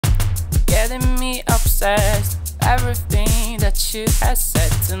getting me obsessed. Everything that you had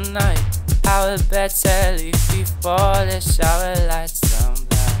said tonight. I would better leave before the shower lights turn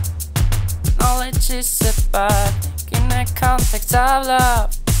black. Knowledge is about thinking the context of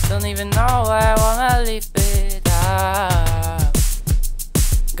love. Don't even know where I wanna leave it up.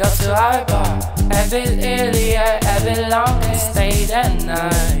 Go to our bar, a bit earlier, a bit longer. Stay the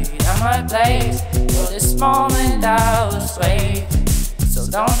night at my place. For this moment I was waiting. So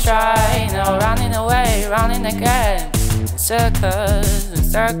don't try, no running away, running again. In circles, and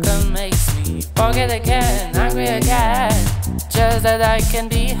circle makes me forget again, angry again. Just that I can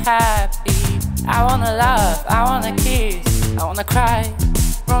be happy. I wanna love, I wanna kiss, I wanna cry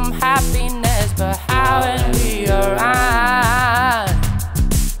from happiness, but how will we around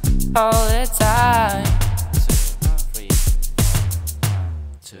all the time?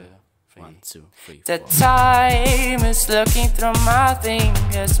 The time is looking through my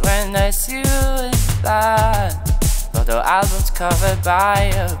fingers when I see you in blood. Photo albums covered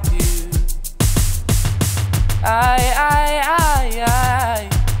by a view. I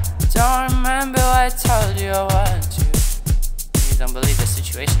don't remember what I told you I want you. You don't believe the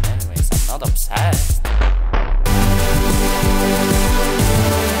situation anyways, I'm not obsessed.